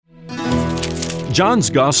John's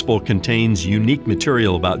Gospel contains unique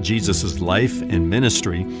material about Jesus' life and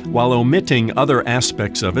ministry while omitting other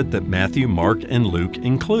aspects of it that Matthew, Mark, and Luke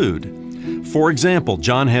include. For example,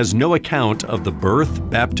 John has no account of the birth,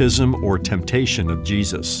 baptism, or temptation of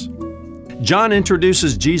Jesus. John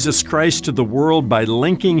introduces Jesus Christ to the world by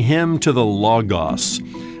linking him to the Logos,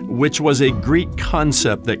 which was a Greek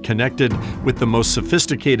concept that connected with the most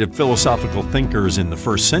sophisticated philosophical thinkers in the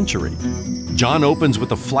first century. John opens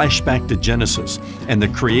with a flashback to Genesis and the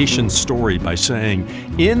creation story by saying,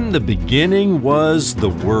 "In the beginning was the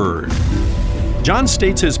Word." John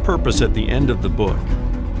states his purpose at the end of the book.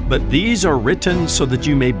 "But these are written so that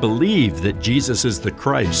you may believe that Jesus is the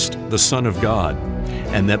Christ, the Son of God,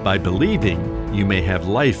 and that by believing you may have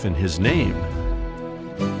life in His name."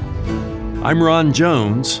 I'm Ron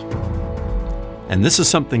Jones, and this is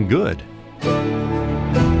Something Good.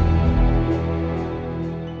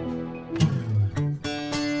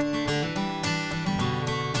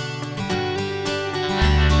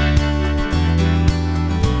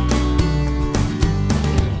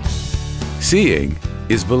 Seeing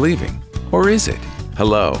is believing, or is it?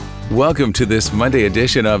 Hello. Welcome to this Monday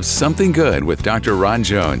edition of Something Good with Dr. Ron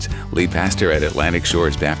Jones, lead pastor at Atlantic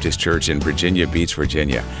Shores Baptist Church in Virginia Beach,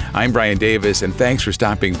 Virginia. I'm Brian Davis, and thanks for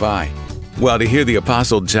stopping by. Well, to hear the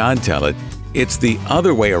Apostle John tell it, it's the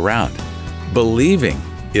other way around. Believing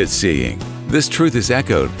is seeing. This truth is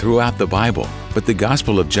echoed throughout the Bible, but the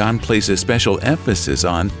Gospel of John places special emphasis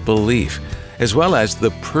on belief, as well as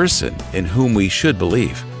the person in whom we should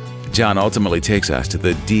believe. John ultimately takes us to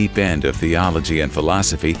the deep end of theology and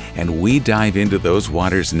philosophy, and we dive into those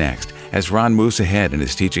waters next as Ron moves ahead in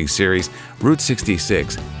his teaching series, Route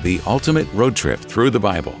 66, the ultimate road trip through the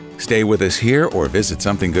Bible. Stay with us here or visit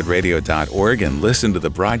somethinggoodradio.org and listen to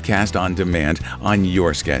the broadcast on demand on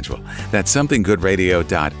your schedule. That's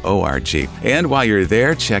somethinggoodradio.org. And while you're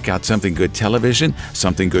there, check out Something Good Television,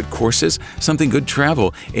 Something Good Courses, Something Good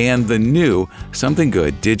Travel, and the new Something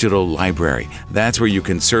Good Digital Library. That's where you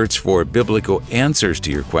can search for biblical answers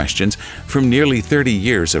to your questions from nearly 30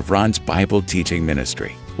 years of Ron's Bible teaching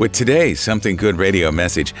ministry. With today's Something Good radio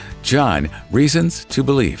message, John, Reasons to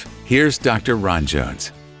Believe. Here's Dr. Ron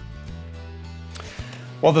Jones.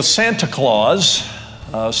 Well, The Santa Claus,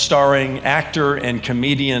 starring actor and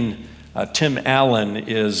comedian Tim Allen,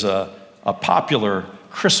 is a popular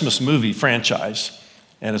Christmas movie franchise,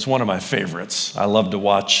 and it's one of my favorites. I love to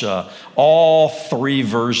watch all three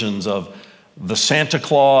versions of The Santa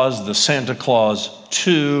Claus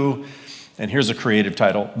 2, and here's a creative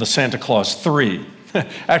title, The Santa Claus 3,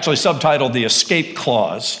 actually subtitled The Escape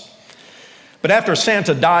Clause. But after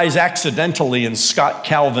Santa dies accidentally in Scott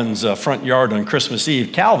Calvin's front yard on Christmas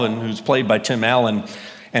Eve, Calvin, who's played by Tim Allen,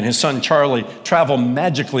 and his son Charlie travel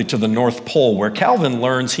magically to the North Pole, where Calvin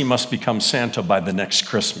learns he must become Santa by the next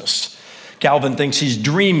Christmas. Calvin thinks he's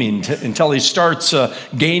dreaming until he starts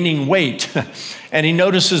gaining weight, and he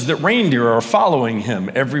notices that reindeer are following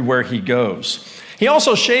him everywhere he goes. He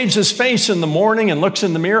also shaves his face in the morning and looks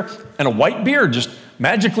in the mirror, and a white beard just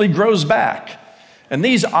magically grows back. And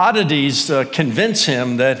these oddities convince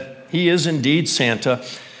him that he is indeed Santa,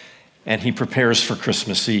 and he prepares for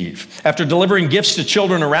Christmas Eve. After delivering gifts to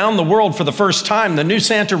children around the world for the first time, the new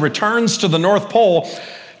Santa returns to the North Pole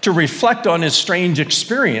to reflect on his strange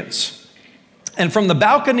experience. And from the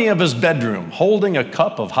balcony of his bedroom, holding a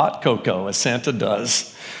cup of hot cocoa, as Santa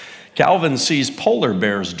does, Calvin sees polar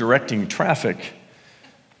bears directing traffic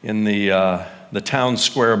in the town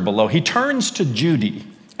square below. He turns to Judy,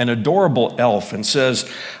 an adorable elf, and says,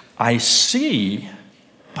 "I see,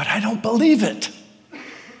 but I don't believe it."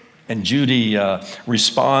 And Judy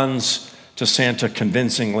responds to Santa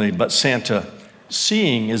convincingly, "But Santa,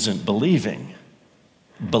 seeing isn't believing.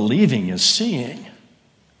 Believing is seeing."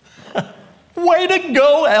 Way to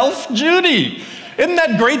go, Elf Judy! Isn't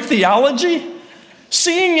that great theology?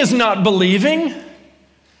 Seeing is not believing.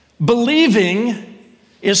 Believing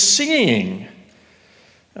is seeing.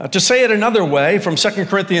 To say it another way, from 2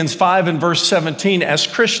 Corinthians 5 and verse 17, as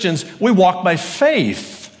Christians, we walk by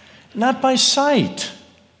faith, not by sight.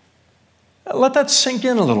 Let that sink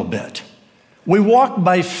in a little bit. We walk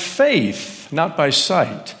by faith, not by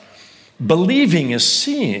sight. Believing is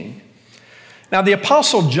seeing. Now, the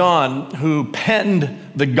Apostle John, who penned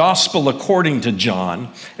the Gospel according to John,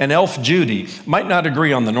 and Elf Judy might not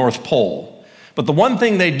agree on the North Pole, but the one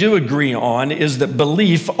thing they do agree on is that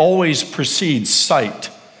belief always precedes sight.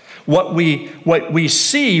 What we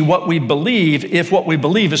see, what we believe, if what we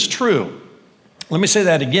believe is true. Let me say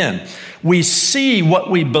that again. We see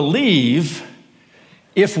what we believe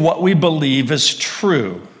if what we believe is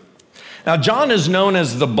true. Now, John is known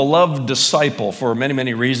as the beloved disciple for many,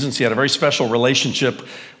 many reasons. He had a very special relationship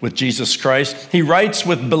with Jesus Christ. He writes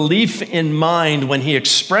with belief in mind when he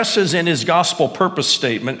expresses in his gospel purpose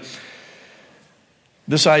statement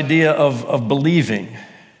this idea of believing.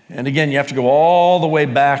 And again, you have to go all the way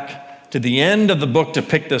back to the end of the book to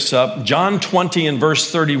pick this up. John 20 and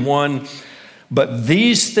verse 31, "But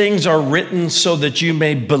these things are written so that you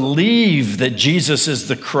may believe that Jesus is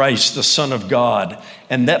the Christ, the Son of God,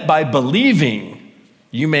 and that by believing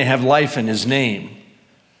you may have life in his name."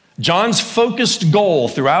 John's focused goal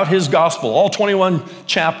throughout his gospel, all 21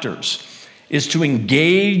 chapters, is to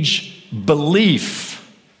engage belief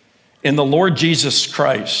in the Lord Jesus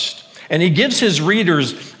Christ. And he gives his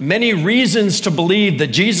readers many reasons to believe that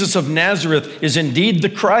Jesus of Nazareth is indeed the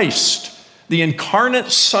Christ, the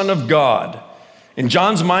incarnate Son of God. In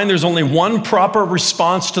John's mind, there's only one proper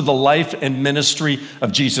response to the life and ministry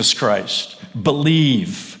of Jesus Christ: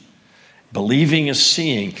 believe. Believing is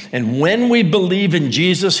seeing. And when we believe in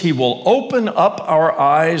Jesus, he will open up our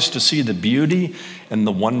eyes to see the beauty and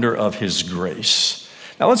the wonder of his grace.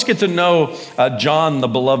 Now let's get to know John, the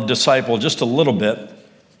beloved disciple, just a little bit.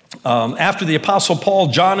 After the Apostle Paul,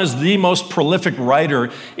 John is the most prolific writer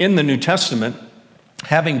in the New Testament,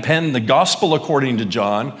 having penned the Gospel according to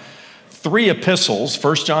John, 3 epistles,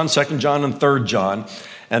 1 John, 2 John, and 3 John,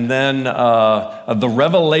 and then the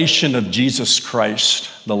revelation of Jesus Christ,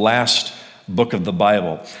 the last book of the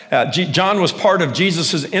Bible. John was part of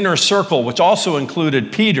Jesus' inner circle, which also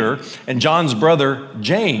included Peter and John's brother,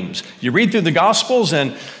 James. You read through the Gospels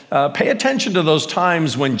and pay attention to those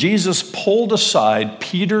times when Jesus pulled aside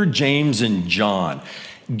Peter, James, and John,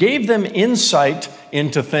 gave them insight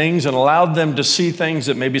into things and allowed them to see things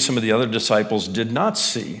that maybe some of the other disciples did not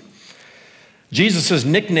see. Jesus'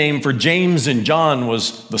 nickname for James and John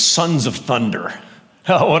was the Sons of Thunder.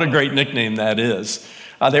 Oh, what a great nickname that is.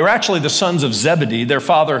 They were actually the sons of Zebedee, their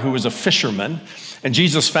father who was a fisherman, and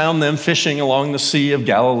Jesus found them fishing along the Sea of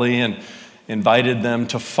Galilee and invited them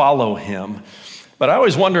to follow him. But I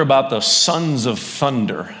always wonder about the Sons of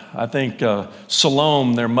Thunder. I think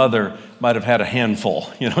Salome, their mother, might have had a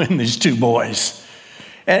handful, in these 2 boys.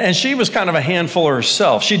 And she was kind of a handful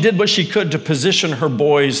herself. She did what she could to position her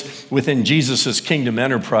boys within Jesus' kingdom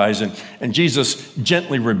enterprise, and Jesus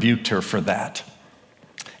gently rebuked her for that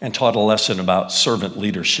and taught a lesson about servant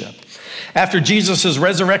leadership. After Jesus'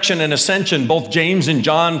 resurrection and ascension, both James and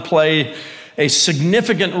John play a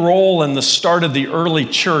significant role in the start of the early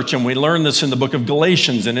church, and we learn this in the book of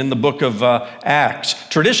Galatians and in the book of Acts.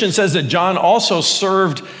 Tradition says that John also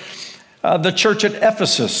served the church at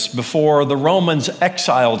Ephesus before the Romans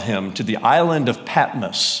exiled him to the island of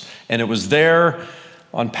Patmos, and it was there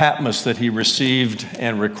on Patmos that he received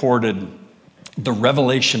and recorded the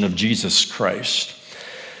revelation of Jesus Christ.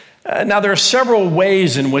 Now, there are several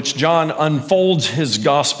ways in which John unfolds his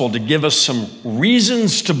gospel to give us some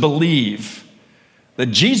reasons to believe that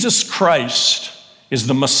Jesus Christ is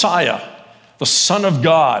the Messiah, the Son of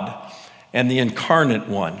God, and the incarnate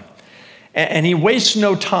one. And he wastes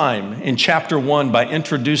no time in chapter 1 by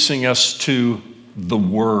introducing us to the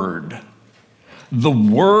Word. The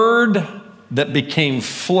Word that became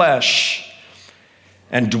flesh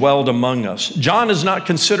and dwelled among us. John is not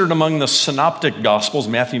considered among the synoptic gospels,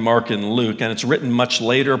 Matthew, Mark, and Luke, and it's written much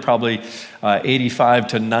later, probably 85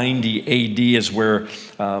 to 90 AD is where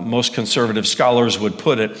most conservative scholars would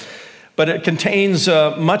put it. But it contains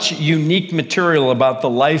much unique material about the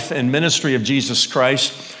life and ministry of Jesus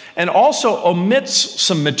Christ, and also omits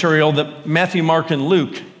some material that Matthew, Mark, and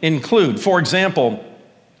Luke include. For example,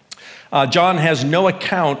 John has no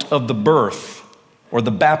account of the birth or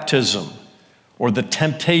the baptism or the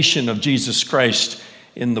temptation of Jesus Christ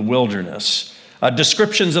in the wilderness.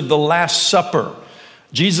 Descriptions of the Last Supper,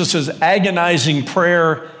 Jesus' agonizing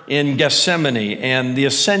prayer in Gethsemane, and the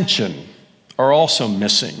ascension are also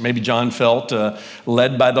missing. Maybe John felt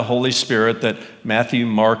led by the Holy Spirit that Matthew,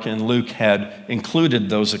 Mark, and Luke had included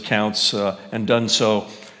those accounts and done so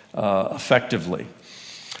effectively.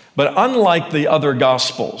 But unlike the other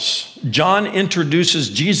Gospels, John introduces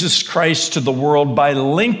Jesus Christ to the world by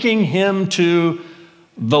linking him to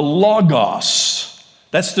the Logos.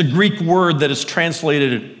 That's the Greek word that is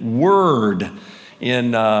translated word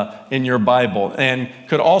in your Bible and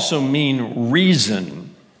could also mean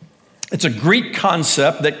reason. It's a Greek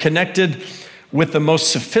concept that connected with the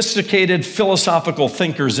most sophisticated philosophical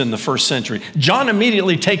thinkers in the first century. John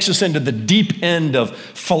immediately takes us into the deep end of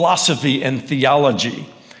philosophy and theology.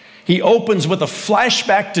 He opens with a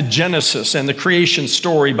flashback to Genesis and the creation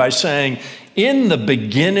story by saying, "In the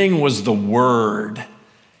beginning was the Word,"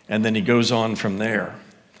 and then he goes on from there.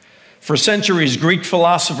 For centuries, Greek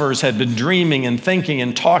philosophers had been dreaming and thinking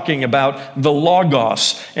and talking about the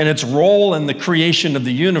Logos and its role in the creation of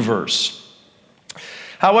the universe.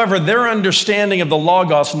 However, their understanding of the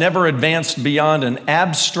Logos never advanced beyond an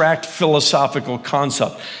abstract philosophical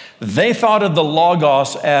concept. They thought of the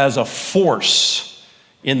Logos as a force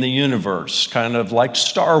in the universe, kind of like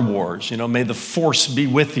Star Wars, may the force be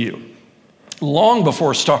with you. Long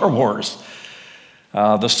before Star Wars,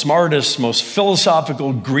 the smartest, most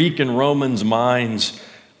philosophical Greek and Romans minds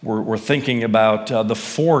were thinking about the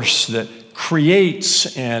force that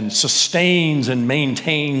creates and sustains and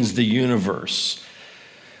maintains the universe.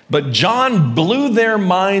 But John blew their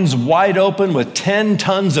minds wide open with 10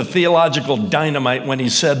 tons of theological dynamite when he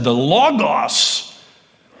said the Logos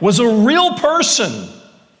was a real person,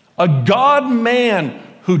 a God-man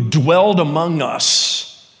who dwelled among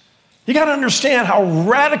us. You got to understand how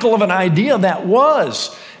radical of an idea that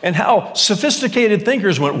was and how sophisticated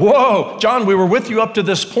thinkers went, whoa, John, we were with you up to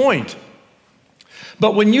this point.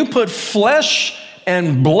 But when you put flesh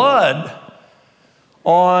and blood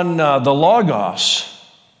on the Logos,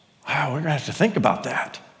 wow, we're going to have to think about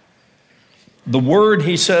that. The Word,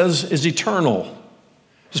 he says, is eternal.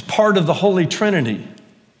 It's part of the Holy Trinity.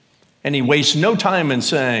 And he wastes no time in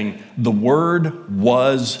saying, the Word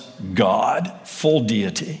was God, full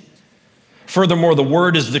deity. Furthermore, the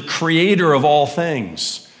Word is the creator of all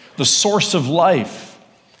things, the source of life.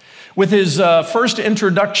 With his first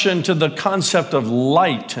introduction to the concept of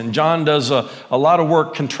light, and John does a lot of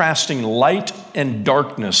work contrasting light and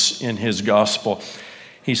darkness in his gospel,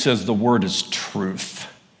 he says the Word is truth,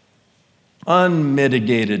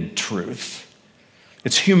 unmitigated truth.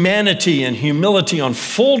 It's humanity and humility on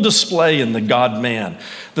full display in the God-man.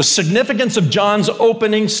 The significance of John's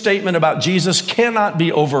opening statement about Jesus cannot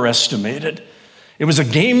be overestimated. It was a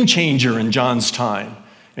game changer in John's time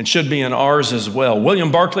and should be in ours as well.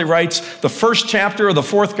 William Barclay writes, the first chapter of the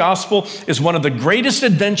fourth gospel is one of the greatest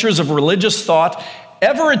adventures of religious thought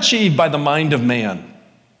ever achieved by the mind of man.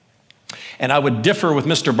 And I would differ with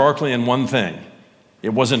Mr. Barclay in one thing. It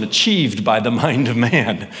wasn't achieved by the mind of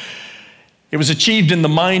man. It was achieved in the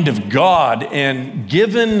mind of God and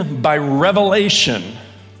given by revelation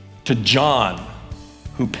to John,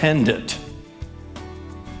 who penned it.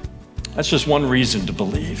 That's just one reason to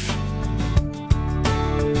believe.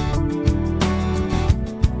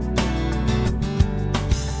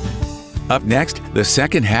 Up next, the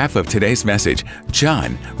second half of today's message,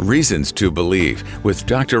 John, Reasons to Believe, with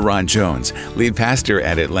Dr. Ron Jones, lead pastor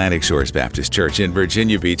at Atlantic Shores Baptist Church in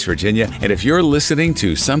Virginia Beach, Virginia. And if you're listening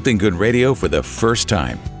to Something Good Radio for the first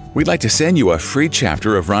time, we'd like to send you a free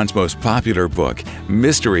chapter of Ron's most popular book,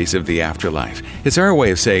 Mysteries of the Afterlife. It's our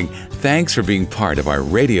way of saying thanks for being part of our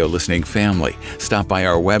radio listening family. Stop by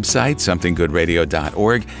our website,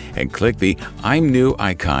 somethinggoodradio.org, and click the I'm New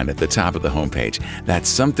icon at the top of the homepage.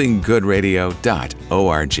 That's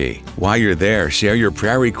somethinggoodradio.org. While you're there, share your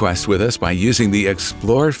prayer requests with us by using the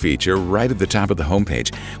Explore feature right at the top of the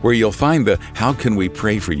homepage, where you'll find the How Can We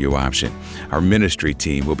Pray For You option. Our ministry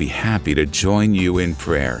team will be happy to join you in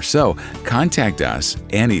prayer. So contact us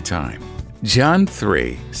anytime. John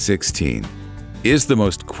 3:16 is the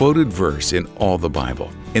most quoted verse in all the Bible.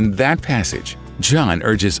 In that passage, John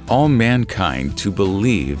urges all mankind to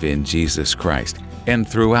believe in Jesus Christ. And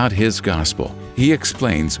throughout his gospel, he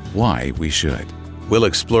explains why we should. We'll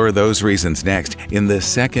explore those reasons next in the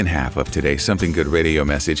second half of today's Something Good Radio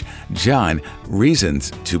message, John,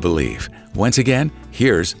 Reasons to Believe. Once again,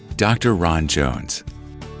 here's Dr. Ron Jones.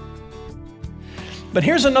 But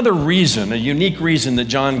here's another reason, a unique reason that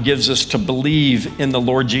John gives us to believe in the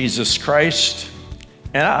Lord Jesus Christ.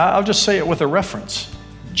 And I'll just say it with a reference.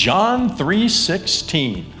 John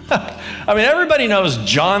 3:16. I mean, everybody knows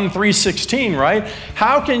John 3:16, right?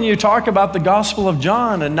 How can you talk about the Gospel of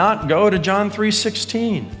John and not go to John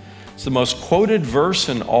 3:16? It's the most quoted verse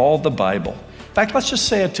in all the Bible. In fact, let's just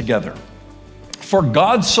say it together. For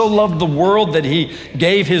God so loved the world that he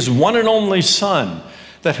gave his one and only Son,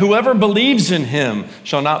 that whoever believes in him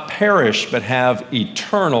shall not perish but have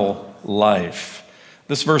eternal life.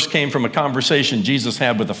 This verse came from a conversation Jesus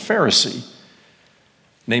had with a Pharisee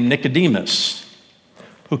named Nicodemus,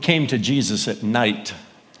 who came to Jesus at night,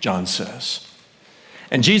 John says.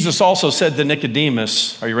 And Jesus also said to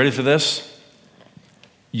Nicodemus, are you ready for this?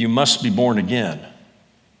 You must be born again.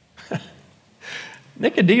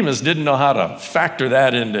 Nicodemus didn't know how to factor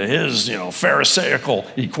that into his, Pharisaical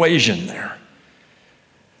equation there.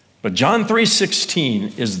 But John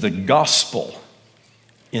 3:16 is the gospel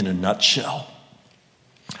in a nutshell.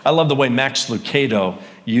 I love the way Max Lucado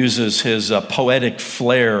uses his poetic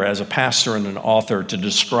flair as a pastor and an author to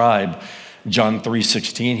describe John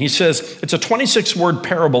 3:16. He says it's a 26-word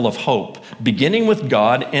parable of hope, beginning with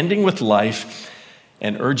God, ending with life,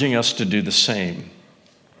 and urging us to do the same.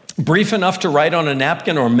 Brief enough to write on a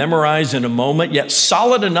napkin or memorize in a moment, yet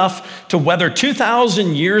solid enough to weather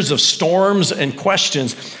 2,000 years of storms and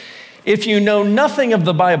questions. If you know nothing of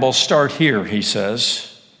the Bible, start here, he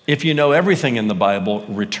says. If you know everything in the Bible,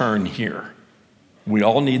 return here. We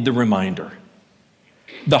all need the reminder.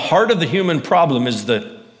 The heart of the human problem is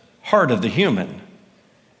the heart of the human.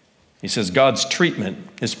 He says God's treatment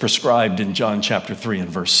is prescribed in John chapter 3 and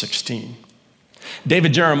verse 16.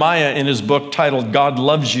 David Jeremiah, in his book titled God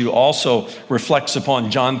Loves You, also reflects upon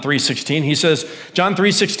John 3:16. He says, John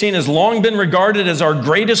 3:16 has long been regarded as our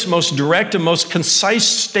greatest, most direct, and most concise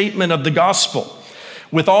statement of the gospel.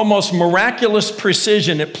 With almost miraculous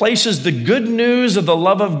precision, it places the good news of the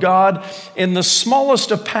love of God in the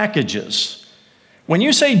smallest of packages. When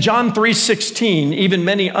you say John 3:16, even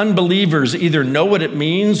many unbelievers either know what it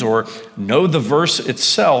means or know the verse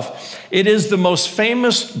itself. It is the most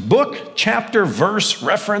famous book, chapter, verse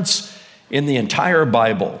reference in the entire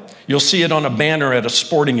Bible. You'll see it on a banner at a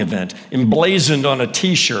sporting event, emblazoned on a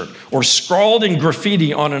t-shirt, or scrawled in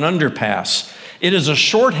graffiti on an underpass. It is a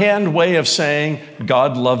shorthand way of saying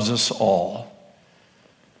God loves us all.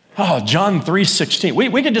 Oh, John 3:16.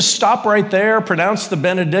 We could just stop right there, pronounce the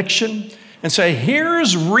benediction, and say,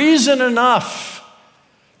 here's reason enough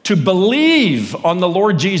to believe on the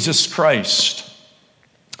Lord Jesus Christ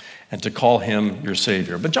and to call him your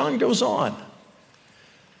Savior. But John goes on.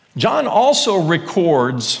 John also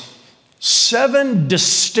records 7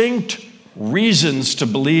 distinct reasons to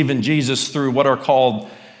believe in Jesus through what are called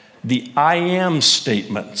the I am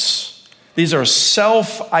statements. These are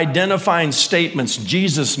self-identifying statements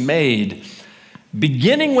Jesus made,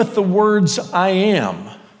 beginning with the words I am.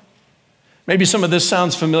 Maybe some of this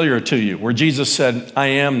sounds familiar to you, where Jesus said, I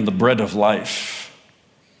am the bread of life.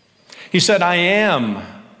 He said, I am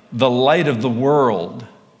the light of the world.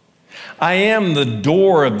 I am the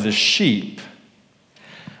door of the sheep.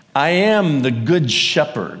 I am the good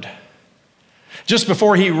shepherd. Just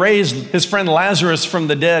before he raised his friend Lazarus from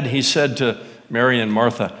the dead, he said to Mary and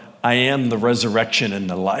Martha, I am the resurrection and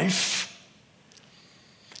the life.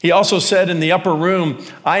 He also said in the upper room,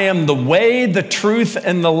 I am the way, the truth,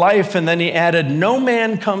 and the life. And then he added, no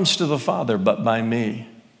man comes to the Father but by me.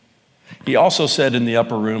 He also said in the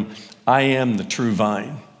upper room, I am the true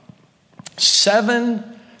vine.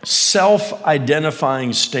 7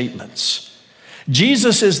 self-identifying statements.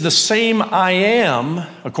 Jesus is the same I am,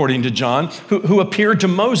 according to John, who appeared to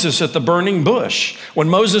Moses at the burning bush. When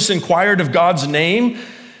Moses inquired of God's name,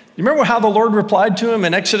 you remember how the Lord replied to him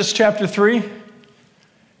in Exodus chapter 3?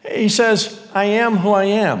 He says, I am who I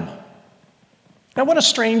am. Now, what a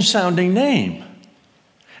strange sounding name.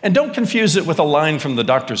 And don't confuse it with a line from the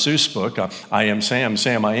Dr. Seuss book, I am Sam,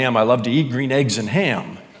 Sam I am, I love to eat green eggs and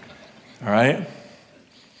ham. All right?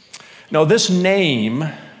 No, this name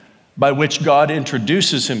by which God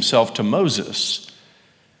introduces himself to Moses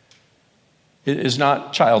is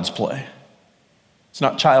not child's play. It's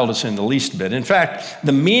not childish in the least bit. In fact,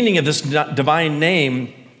 the meaning of this divine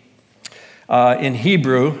name in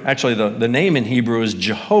Hebrew, actually the name in Hebrew is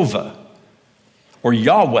Jehovah or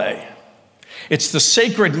Yahweh. It's the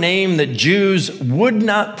sacred name that Jews would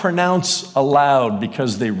not pronounce aloud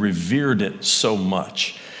because they revered it so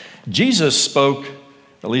much. Jesus spoke,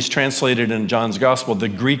 at least translated in John's gospel, the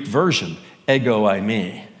Greek version, ego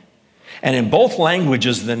eimi. And in both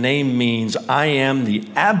languages, the name means I am the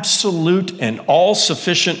absolute and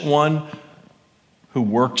all-sufficient one who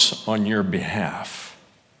works on your behalf.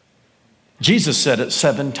 Jesus said it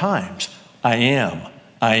 7 times. I am,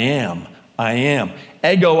 I am, I am.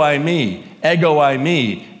 Ego eimi, ego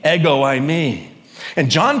eimi, ego eimi. And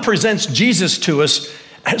John presents Jesus to us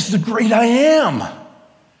as the great I am.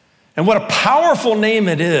 And what a powerful name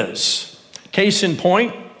it is. Case in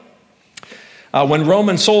point, when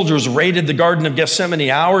Roman soldiers raided the Garden of Gethsemane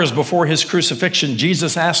hours before his crucifixion,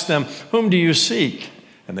 Jesus asked them, whom do you seek?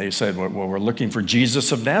 And they said, well, we're looking for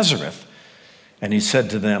Jesus of Nazareth. And he said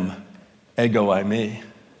to them, ego eimi.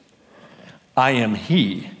 I am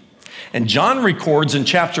he. And John records in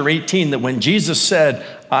chapter 18 that when Jesus said,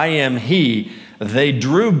 I am he, they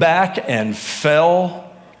drew back and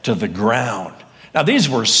fell to the ground. Now, these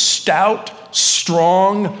were stout,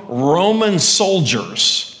 strong Roman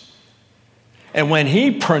soldiers. And when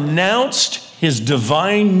he pronounced his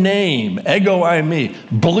divine name, ego eimi,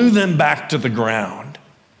 blew them back to the ground.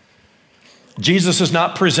 Jesus is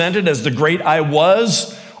not presented as the great I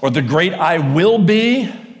was or the great I will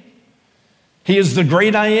be. He is the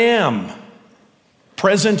great I am,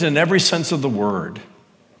 present in every sense of the word.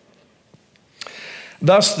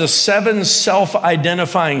 Thus, the 7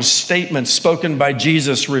 self-identifying statements spoken by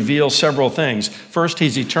Jesus reveal several things. First,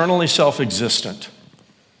 he's eternally self-existent.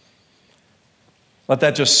 Let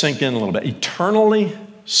that just sink in a little bit. Eternally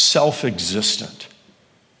self-existent.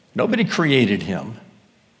 Nobody created him,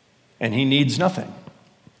 and he needs nothing.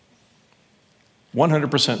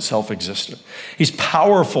 100% self-existent. He's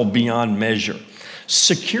powerful beyond measure.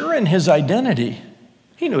 Secure in his identity,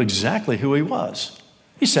 he knew exactly who he was.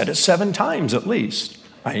 He said it 7 times at least.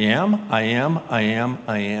 I am, I am, I am,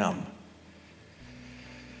 I am.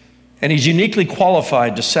 And he's uniquely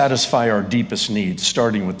qualified to satisfy our deepest needs,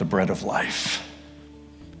 starting with the bread of life.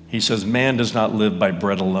 He says, man does not live by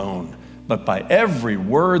bread alone, but by every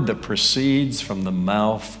word that proceeds from the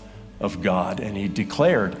mouth of God. And he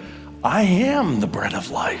declared, I am the bread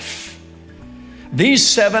of life. These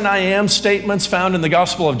 7 I am statements found in the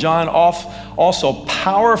Gospel of John also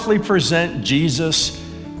powerfully present Jesus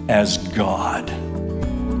as God.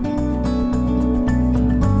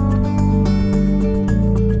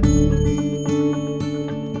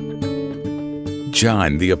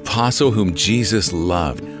 John, the apostle whom Jesus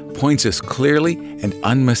loved, points us clearly and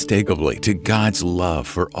unmistakably to God's love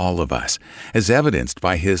for all of us, as evidenced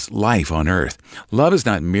by his life on earth. Love is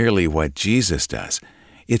not merely what Jesus does,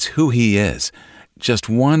 it's who he is. Just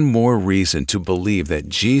one more reason to believe that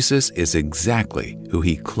Jesus is exactly who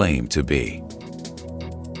he claimed to be.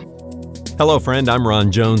 Hello, friend. I'm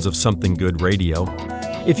Ron Jones of Something Good Radio.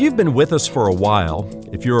 If you've been with us for a while,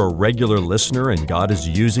 if you're a regular listener and God is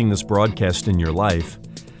using this broadcast in your life,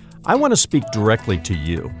 I want to speak directly to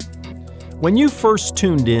you. When you first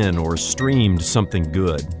tuned in or streamed Something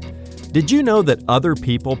Good, did you know that other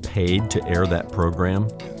people paid to air that program?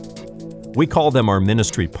 We call them our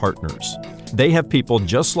ministry partners. They have people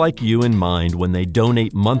just like you in mind when they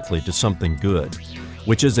donate monthly to Something Good,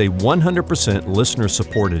 which is a 100%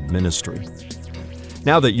 listener-supported ministry.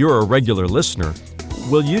 Now that you're a regular listener,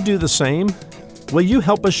 will you do the same? Will you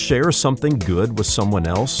help us share something good with someone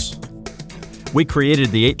else? We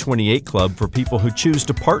created the 828 Club for people who choose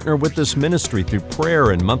to partner with this ministry through prayer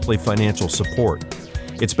and monthly financial support.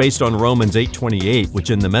 It's based on Romans 8:28, which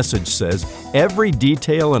in the message says, every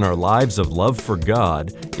detail in our lives of love for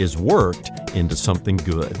God is worked into something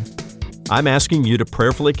good. I'm asking you to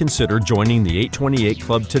prayerfully consider joining the 828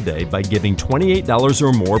 Club today by giving $28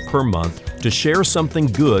 or more per month to share something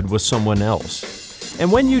good with someone else. And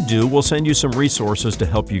when you do, we'll send you some resources to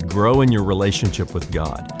help you grow in your relationship with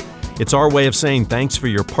God. It's our way of saying thanks for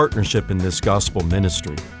your partnership in this gospel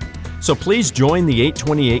ministry. So please join the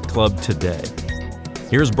 828 Club today.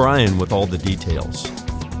 Here's Brian with all the details.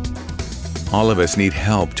 All of us need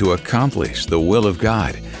help to accomplish the will of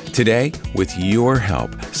God. Today, with your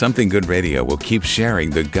help, Something Good Radio will keep sharing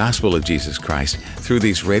the gospel of Jesus Christ through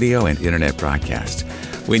these radio and internet broadcasts.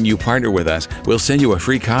 When you partner with us, we'll send you a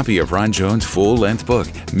free copy of Ron Jones' full-length book,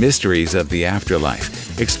 Mysteries of the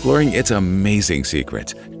Afterlife, exploring its amazing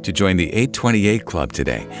secrets. To join the 828 Club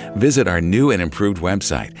today, visit our new and improved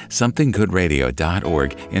website,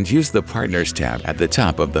 somethinggoodradio.org, and use the Partners tab at the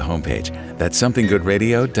top of the homepage. That's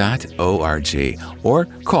somethinggoodradio.org, or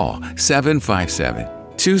call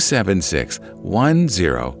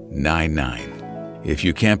 757-276-1099. If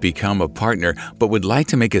you can't become a partner but would like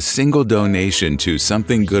to make a single donation to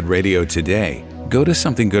Something Good Radio today, go to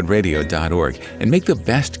somethinggoodradio.org and make the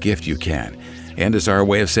best gift you can. And as our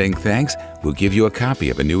way of saying thanks, we'll give you a copy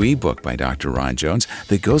of a new ebook by Dr. Ron Jones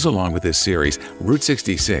that goes along with this series, Route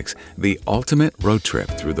 66, The Ultimate Road Trip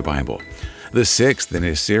Through the Bible. The 6th in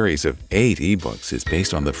his series of 8 ebooks is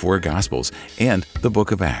based on the 4 Gospels and the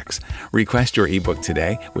Book of Acts. Request your ebook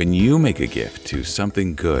today when you make a gift to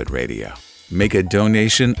Something Good Radio. Make a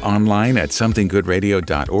donation online at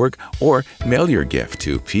somethinggoodradio.org or mail your gift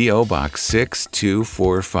to P.O. Box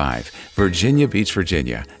 6245, Virginia Beach,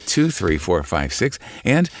 Virginia 23456,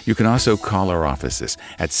 and you can also call our offices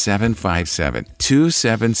at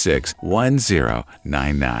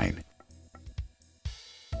 757-276-1099.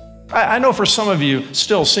 I know for some of you,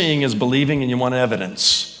 still seeing is believing and you want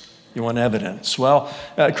evidence. You want evidence. Well,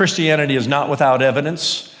 Christianity is not without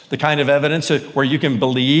evidence. The kind of evidence where you can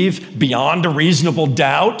believe beyond a reasonable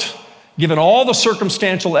doubt, given all the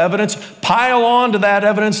circumstantial evidence, pile on to that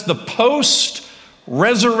evidence the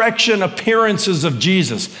post-resurrection appearances of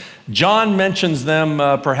Jesus. John mentions them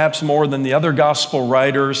perhaps more than the other gospel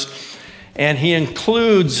writers, and he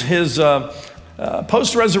includes his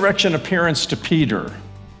post-resurrection appearance to Peter.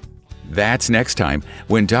 That's next time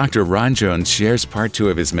when Dr. Ron Jones shares part 2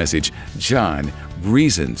 of his message, John,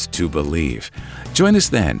 Reasons to Believe. Join us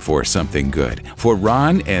then for Something Good. For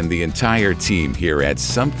Ron and the entire team here at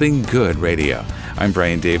Something Good Radio, I'm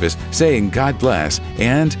Brian Davis saying God bless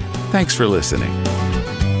and thanks for listening.